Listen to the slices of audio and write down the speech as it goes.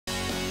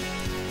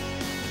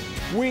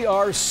We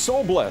are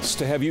so blessed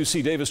to have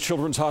UC Davis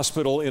Children's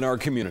Hospital in our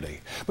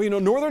community. But you know,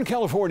 Northern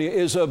California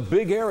is a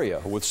big area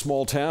with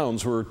small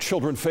towns where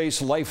children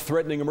face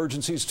life-threatening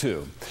emergencies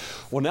too.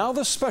 Well, now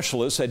the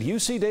specialists at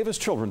UC Davis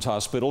Children's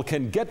Hospital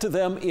can get to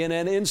them in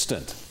an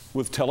instant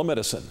with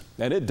telemedicine,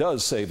 and it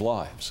does save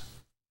lives.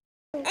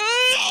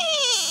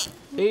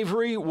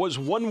 Avery was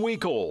 1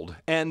 week old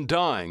and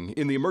dying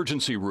in the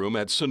emergency room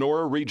at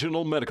Sonora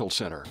Regional Medical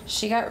Center.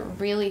 She got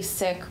really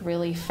sick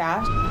really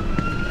fast.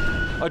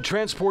 A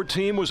transport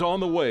team was on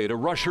the way to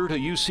rush her to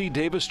UC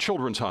Davis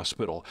Children's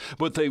Hospital,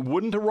 but they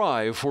wouldn't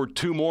arrive for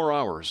 2 more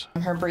hours.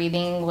 Her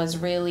breathing was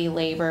really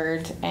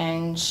labored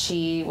and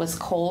she was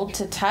cold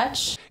to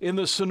touch. In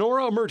the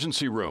Sonora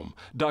emergency room,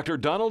 Dr.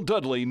 Donald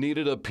Dudley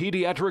needed a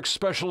pediatric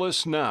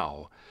specialist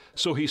now,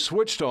 so he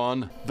switched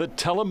on the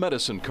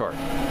telemedicine cart.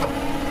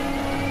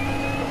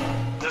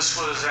 This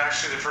was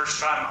actually the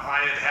first time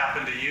I had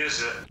happened to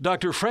use it.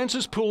 Dr.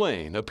 Francis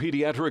Poulain, a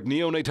pediatric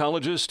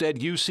neonatologist at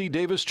UC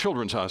Davis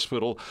Children's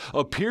Hospital,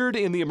 appeared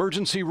in the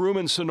emergency room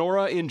in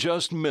Sonora in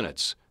just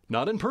minutes.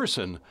 Not in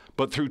person,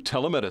 but through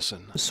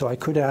telemedicine. So I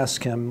could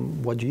ask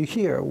him, what do you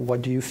hear?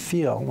 What do you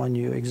feel when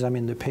you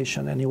examine the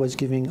patient? And he was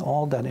giving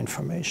all that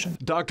information.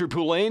 Dr.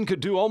 Poulain could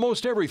do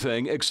almost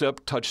everything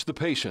except touch the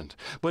patient,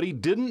 but he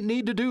didn't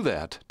need to do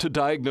that to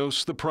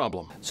diagnose the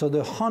problem. So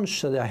the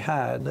hunch that I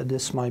had that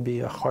this might be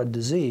a heart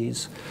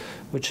disease,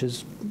 which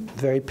is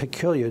very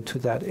peculiar to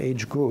that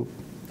age group,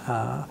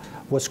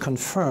 was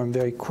confirmed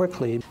very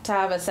quickly. To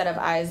have a set of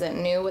eyes that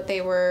knew what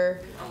they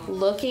were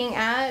looking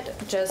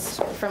at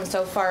just from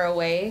so far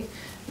away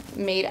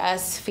made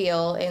us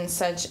feel in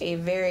such a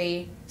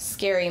very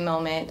scary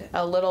moment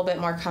a little bit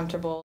more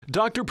comfortable.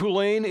 Dr.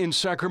 Poulain in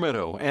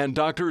Sacramento and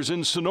doctors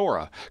in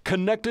Sonora,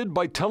 connected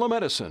by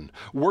telemedicine,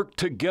 worked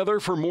together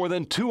for more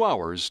than 2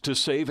 hours to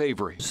save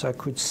Avery. So I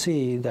could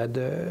see that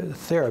the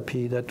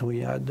therapy that we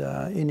had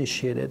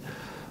initiated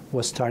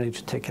was starting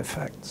to take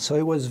effect. So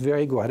it was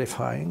very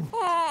gratifying.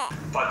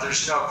 But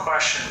there's no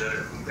question that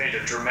it made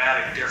a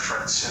dramatic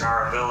difference in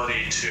our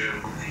ability to,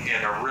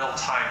 in a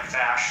real-time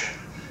fashion,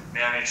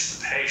 manage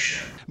the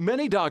patient.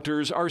 Many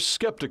doctors are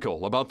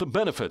skeptical about the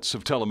benefits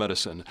of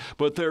telemedicine,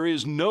 but there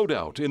is no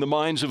doubt in the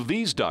minds of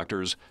these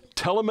doctors,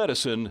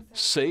 telemedicine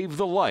saved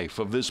the life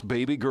of this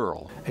baby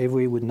girl.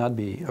 Avery would not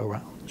be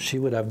around. She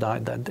would have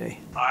died that day.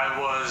 I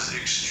was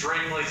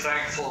extremely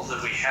thankful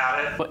that we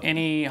had it.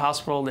 Any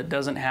hospital that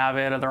doesn't have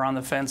it, or they're on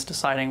the fence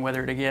deciding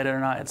whether to get it or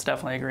not, it's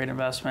definitely a great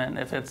investment.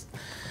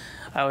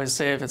 I always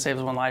say if it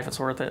saves one life, it's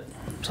worth it.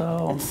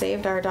 So it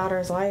saved our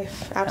daughter's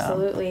life,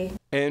 absolutely.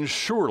 Yeah. And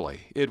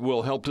surely it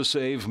will help to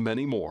save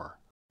many more.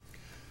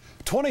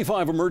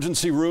 25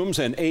 emergency rooms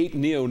and 8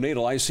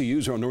 neonatal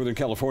ICUs around Northern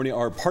California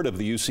are part of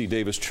the UC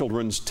Davis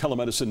Children's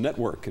Telemedicine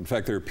Network. In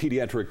fact, their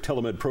pediatric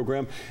telemed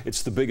program,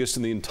 it's the biggest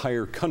in the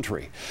entire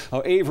country.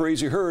 Avery,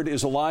 as you heard,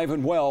 is alive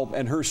and well,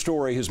 and her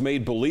story has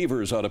made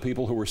believers out of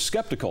people who were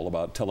skeptical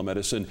about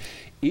telemedicine,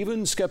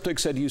 even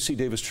skeptics at UC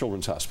Davis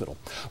Children's Hospital.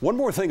 One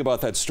more thing about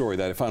that story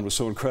that I found was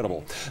so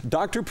incredible.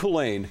 Dr.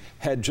 Poulain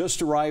had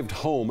just arrived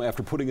home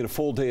after putting in a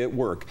full day at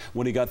work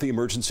when he got the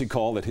emergency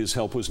call that his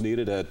help was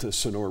needed at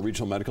Sonora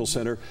Regional Medical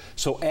Center.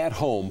 So at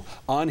home,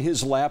 on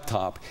his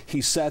laptop,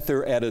 he sat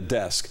there at a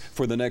desk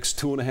for the next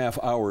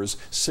 2.5 hours,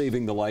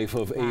 saving the life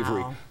of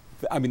Avery.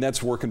 I mean,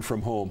 that's working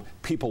from home.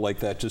 People like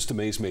that just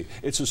amaze me.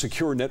 It's a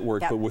secure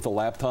network, but with a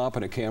laptop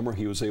and a camera,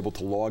 he was able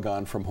to log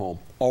on from home.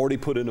 Already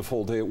put in a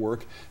full day at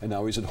work, and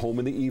now he's at home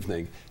in the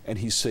evening, and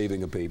he's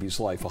saving a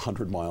baby's life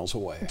 100 miles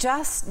away.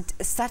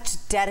 Just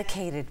such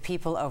dedicated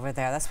people over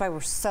there. That's why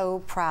we're so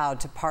proud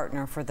to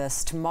partner for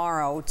this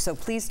tomorrow. So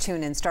please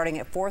tune in starting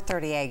at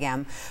 4:30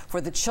 a.m.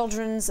 for the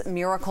Children's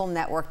Miracle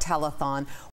Network Telethon.